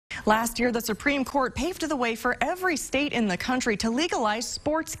Last year, the Supreme Court paved the way for every state in the country to legalize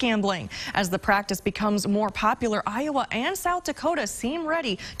sports gambling. As the practice becomes more popular, Iowa and South Dakota seem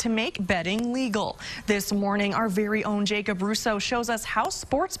ready to make betting legal. This morning, our very own Jacob Russo shows us how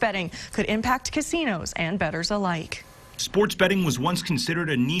sports betting could impact casinos and bettors alike. Sports betting was once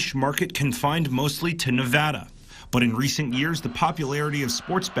considered a niche market confined mostly to Nevada. But in recent years, the popularity of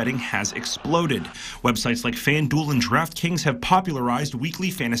sports betting has exploded. Websites like FanDuel and DraftKings have popularized weekly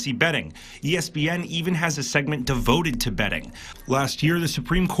fantasy betting. ESPN even has a segment devoted to betting. Last year, the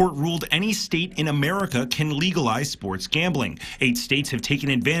Supreme Court ruled any state in America can legalize sports gambling. 8 states have taken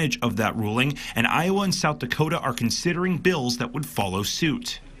advantage of that ruling, and Iowa and South Dakota are considering bills that would follow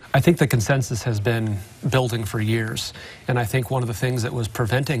suit. I think the consensus has been building for years, and I think one of the things that was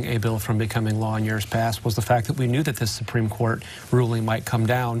preventing a bill from becoming law in years past was the fact that we knew that this Supreme Court ruling might come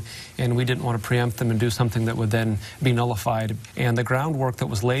down, and we didn't want to preempt them and do something that would then be nullified. And the groundwork that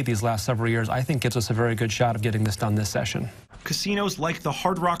was laid these last several years, I think, gives us a very good shot of getting this done this session. Casinos like the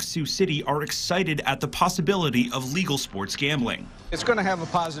Hard Rock Sioux City are excited at the possibility of legal sports gambling. It's going to have a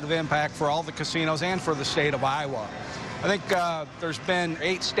positive impact for all the casinos and for the state of Iowa. I think there's been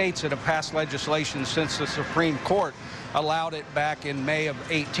 8 states that have passed legislation since the Supreme Court allowed it back in May of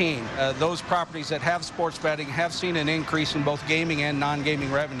 18. Those properties that have sports betting have seen an increase in both gaming and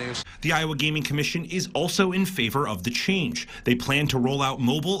non-gaming revenues. The Iowa Gaming Commission is also in favor of the change. They plan to roll out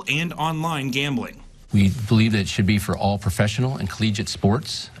mobile and online gambling. We believe that it should be for all professional and collegiate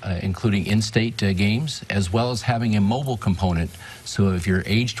sports, including in-state games, as well as having a mobile component. So if you're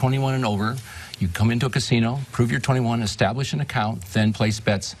age 21 and over, you come into a casino, prove you're 21, establish an account, then place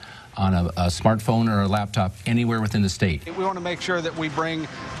bets on a smartphone or a laptop anywhere within the state. We want to make sure that we bring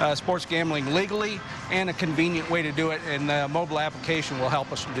sports gambling legally and a convenient way to do it, and the mobile application will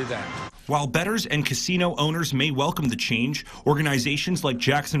help us to do that. While bettors and casino owners may welcome the change, organizations like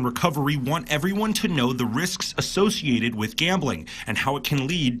Jackson Recovery want everyone to know the risks associated with gambling and how it can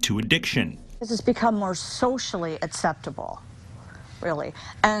lead to addiction. This has become more socially acceptable, really.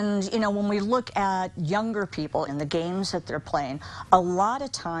 And, you know, when we look at younger people in the games that they're playing, a lot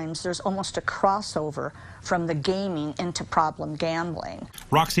of times there's almost a crossover from the gaming into problem gambling.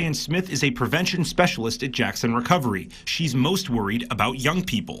 Roxanne Smith is a prevention specialist at Jackson Recovery. She's most worried about young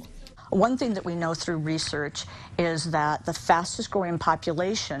people. One thing that we know through research is that the fastest growing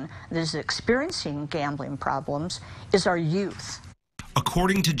population that is experiencing gambling problems is our youth.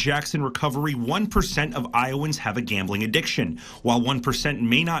 According to Jackson Recovery, 1% of Iowans have a gambling addiction. While 1%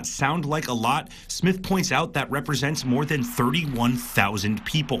 may not sound like a lot, Smith points out that represents more than 31,000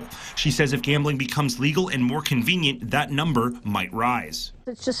 people. She says if gambling becomes legal and more convenient, that number might rise.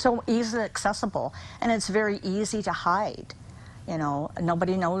 It's just so easily accessible, and it's very easy to hide. You know,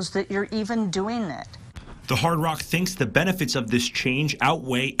 nobody knows that you're even doing it. The Hard Rock thinks the benefits of this change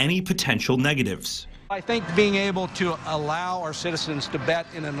outweigh any potential negatives. I think being able to allow our citizens to bet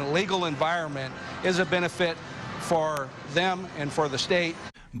in an illegal environment is a benefit for them and for the state.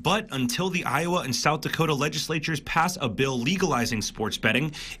 But until the Iowa and South Dakota legislatures pass a bill legalizing sports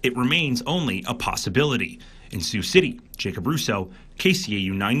betting, it remains only a possibility. In Sioux City, Jacob Russo,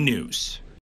 KCAU 9 News.